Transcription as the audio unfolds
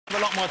A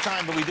lot more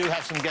time, but we do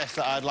have some guests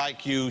that I'd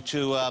like you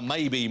to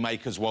maybe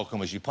make as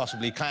welcome as you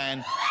possibly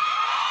can.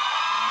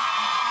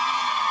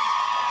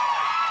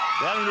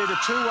 We only need a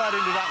two-word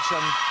introduction.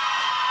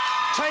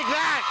 Take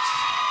that!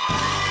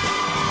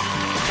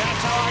 Jack,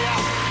 how are you?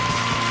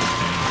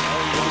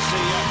 Oh, good to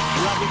see you.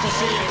 Lovely to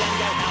see you again,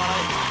 Gav. How are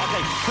you? OK,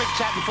 quick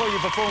chat before you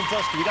perform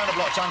first, because we don't have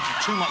a lot of time.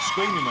 Too much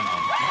screaming went on.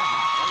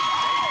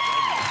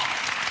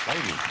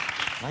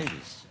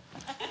 Ladies.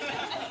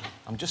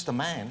 I'm just a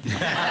man.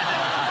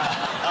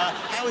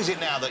 How is it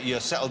now that you're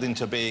settled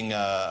into being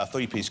a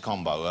three-piece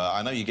combo?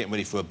 I know you're getting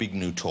ready for a big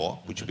new tour,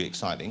 which will be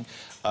exciting.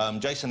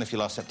 Jason left you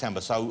last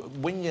September, so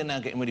when you're now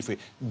getting ready for it,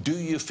 do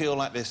you feel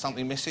like there's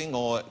something missing,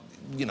 or,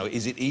 you know,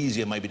 is it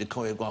easier maybe to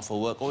choreograph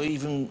or work, or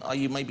even are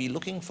you maybe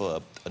looking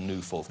for a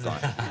new fourth guy?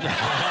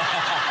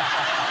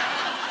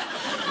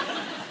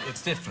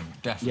 It's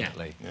different,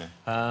 definitely. Yeah.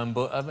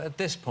 But at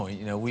this point,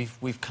 you know,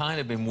 we've kind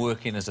of been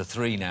working as a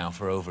three now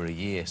for over a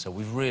year, so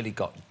we've really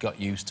got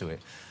used to it.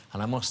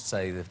 And I must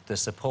say that the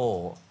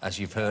support, as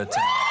you've heard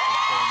tonight,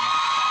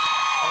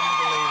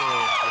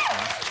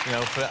 has been unbelievable. You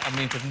know, for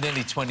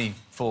nearly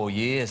 24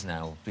 years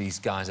now, these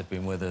guys have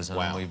been with us, and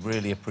wow. we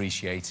really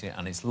appreciate it.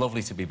 And it's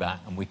lovely to be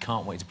back, and we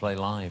can't wait to play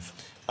live.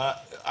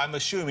 I'm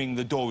assuming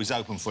the door is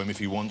open for him if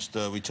he wants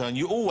to return.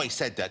 You always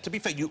said that. To be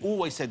fair, you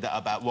always said that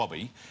about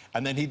Robbie,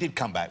 and then he did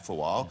come back for a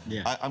while.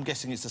 Yeah. I'm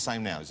guessing it's the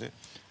same now, is it?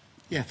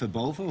 Yeah, for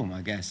both of them,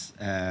 I guess.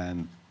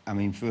 I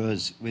mean, for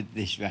us, with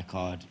this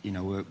record, you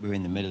know, we're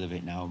in the middle of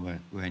it now, and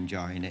we're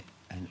enjoying it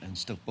and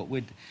stuff. But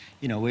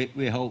you know,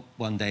 we hope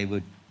one day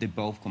they'd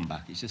both come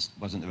back. It just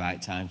wasn't the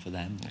right time for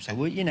them.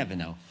 So you never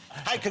know.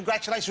 Hey,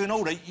 congratulations in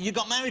order. You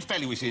got married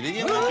fairly recently,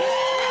 didn't you? I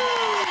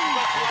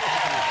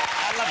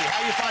love you.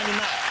 How are you finding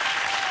that?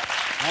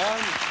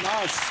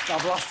 Nice.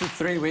 I've lasted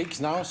 3 weeks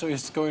now, so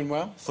it's going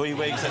well. 3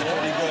 weeks, that's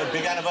pretty good.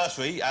 Big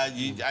anniversary.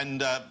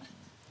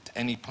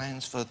 Any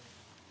plans for...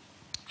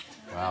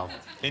 Well...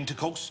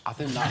 intercourse? I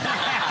think that...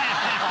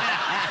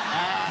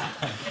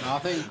 no,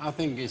 I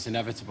think it's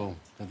inevitable.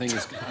 The thing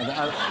is...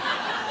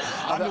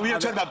 we're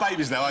talking about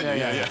babies now, aren't you?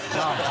 Yeah.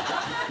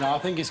 No, I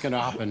think it's going to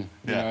happen.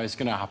 You know, it's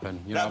going to happen.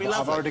 You know,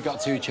 I've already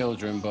got 2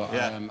 children, but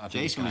I think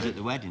Jason was at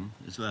the wedding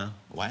as well.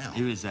 Wow.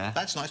 He was there.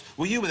 That's nice.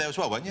 Well, you were there as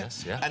well, weren't you?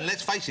 Yes, yeah. And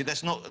let's face it,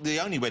 that's not the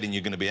only wedding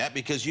you're going to be at,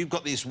 because you've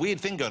got this weird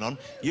thing going on.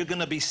 You're going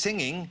to be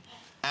singing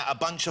at a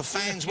bunch of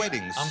fans'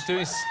 weddings. I'm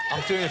doing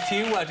a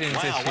few weddings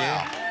this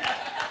year.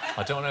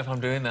 I don't know if I'm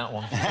doing that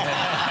one.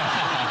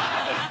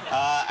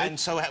 And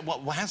so,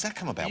 how's that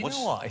come about? You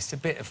know what? It's a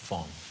bit of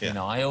fun. Yeah. You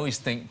know, I always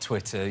think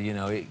Twitter, you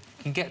know, it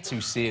can get too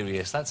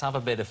serious. Let's have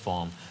a bit of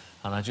fun.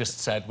 And I just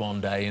said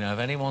one day, you know, if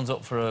anyone's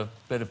up for a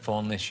bit of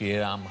fun this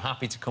year, I'm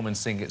happy to come and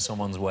sing at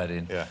someone's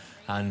wedding. Yeah.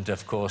 And,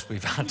 of course,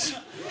 we've had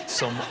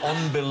some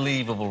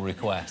unbelievable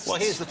requests. Well,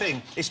 here's the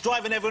thing. It's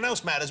driving everyone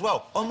else mad as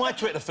well. On my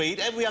Twitter feed,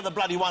 every other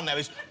bloody one now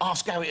is,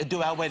 ask Gary to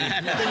do our wedding.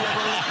 He's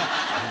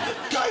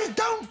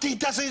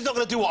not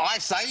going to do what I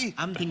say.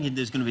 I'm thinking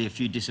there's going to be a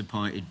few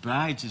disappointed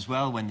brides as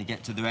well when they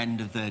get to the end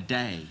of their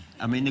day.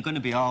 I mean, they're going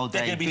to be all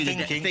day... They're going to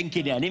be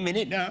thinking any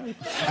minute now.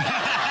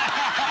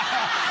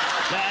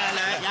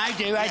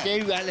 I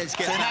do. Well, let's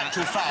get so in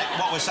actual fact,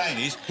 what we're saying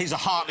is, he's a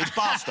heartless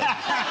bastard.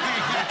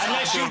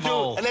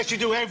 unless you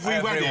do every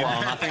wedding.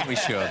 I think we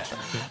should.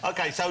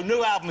 OK, so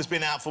new album has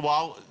been out for a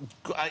while.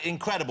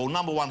 Incredible.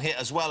 #1 hit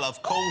as well,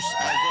 of course,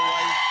 as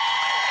always.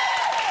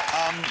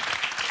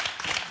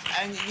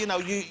 And, you know,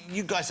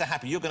 you guys are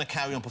happy. You're going to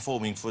carry on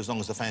performing for as long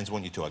as the fans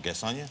want you to, I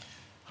guess, aren't you?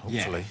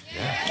 Hopefully.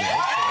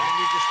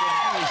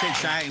 Yeah. It's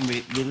exciting.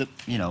 We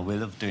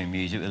love doing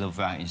music. We love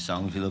writing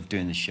songs. We love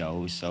doing the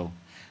shows. So,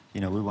 you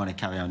know, we want to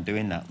carry on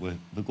doing that. We're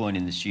going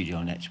in the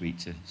studio next week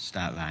to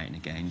start writing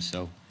again.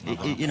 So,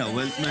 you know,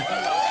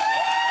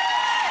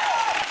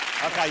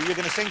 OK, you're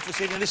going to sing for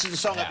Sydney. This is the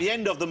song at the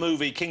end of the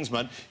movie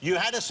Kingsman. You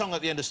had a song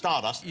at the end of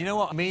Stardust. You know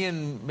what? Me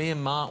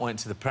and Mark went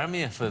to the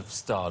premiere for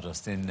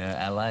Stardust in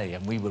LA,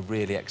 and we were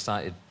really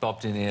excited. Bob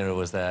De Niro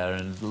was there,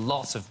 and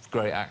lots of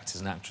great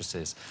actors and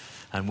actresses.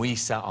 And we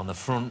sat on the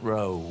front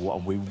row,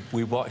 and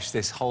we watched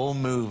this whole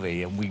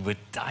movie, and we were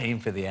dying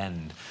for the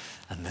end.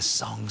 And the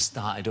song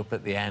started up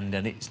at the end,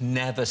 and it's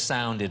never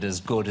sounded as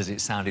good as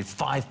it sounded.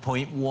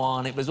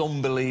 5.1, it was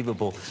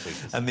unbelievable.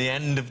 And the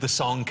end of the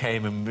song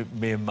came, and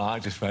me and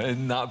Mark just went,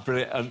 isn't that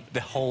brilliant? And the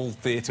whole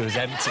theatre was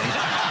empty.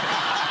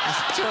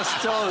 It's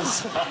just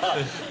us.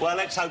 Well,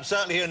 let's hope,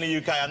 certainly here in the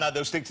UK, I know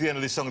they'll stick to the end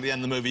of this song at the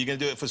end of the movie. You're going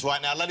to do it for us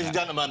right now. Ladies and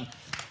gentlemen,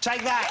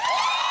 take that.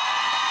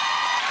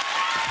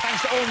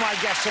 Thanks to all my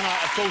guests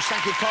tonight, of course.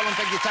 Thank you, Colin,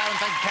 thank you, Taryn,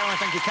 thank you, Caroline,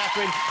 thank you,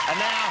 Catherine. And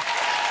now,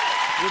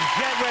 we'll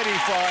get ready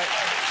for it.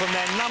 From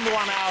their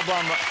 #1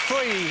 album,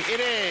 Free, it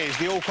is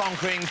the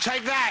all-conquering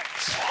Take That!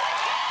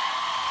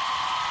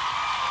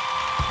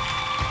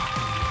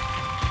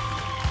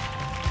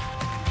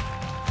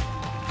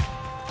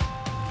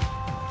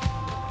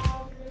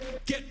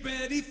 Get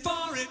ready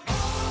for it!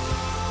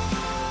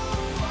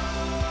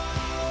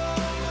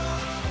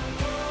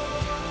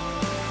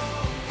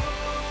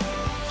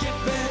 Get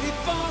ready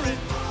for it!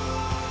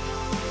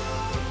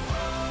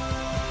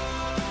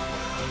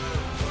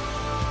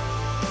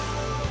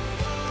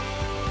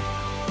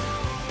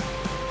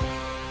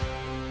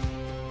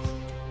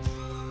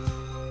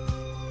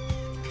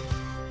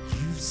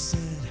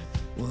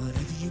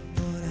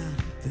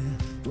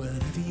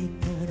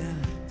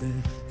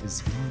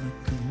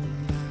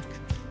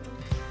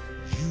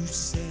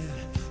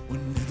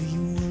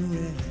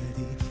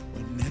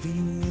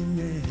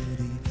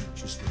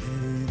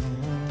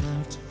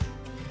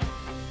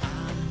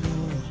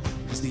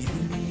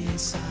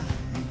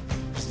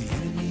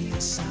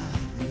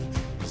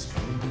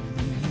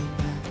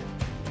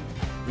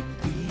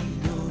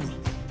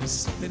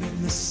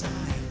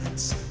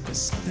 silence. There's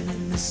something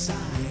in the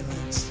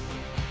silence.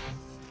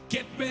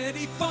 Get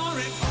ready for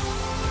it.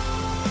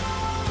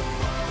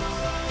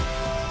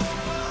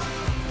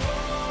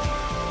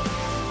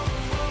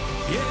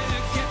 Yeah,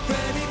 get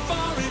ready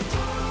for it.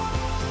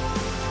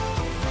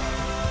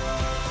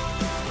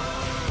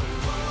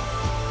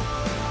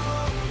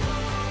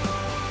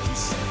 You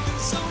said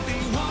there's only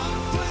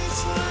one place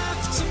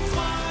left to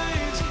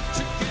find.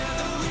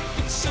 Together we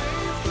can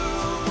save the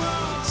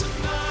world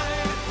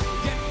tonight.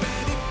 Get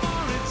ready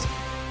for it.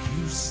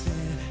 You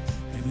said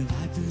every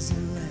life is a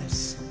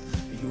lesson.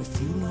 You're a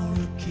fool or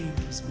a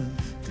kingsman,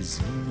 'cause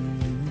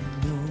only you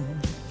know.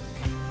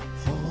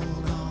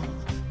 Hold on,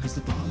 'cause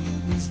the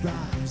volume is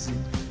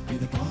rising. Yeah,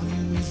 the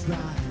volume is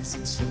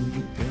rising, so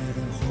you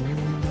better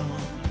hold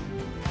on.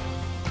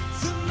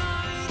 The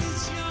night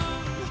is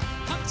young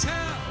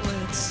until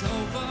it's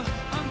over,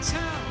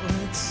 until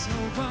it's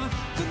over.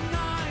 The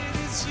night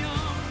is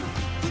young,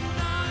 the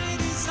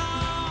night is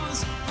ours,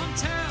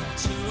 until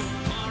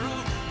tomorrow,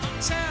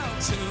 until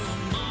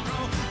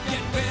tomorrow.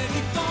 Get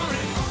ready for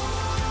it.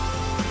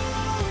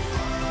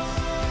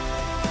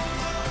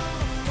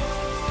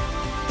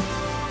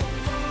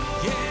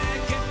 Yeah,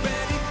 get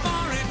ready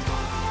for it.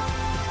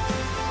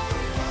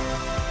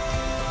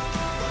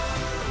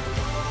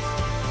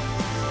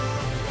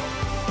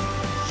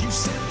 You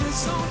said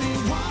there's only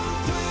one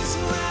place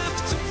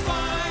left to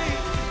fight.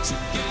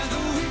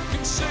 Together we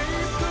can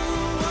save the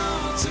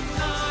world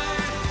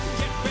tonight.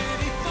 Get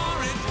ready for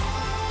it.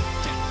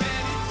 Get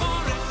ready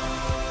for it.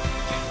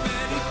 Get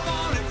ready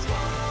for it.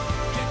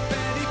 Get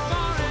ready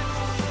for it.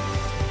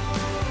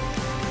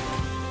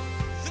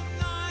 The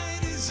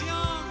night is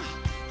young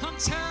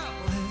until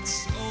it's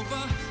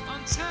over.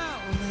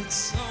 Until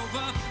it's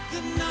over.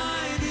 The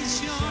night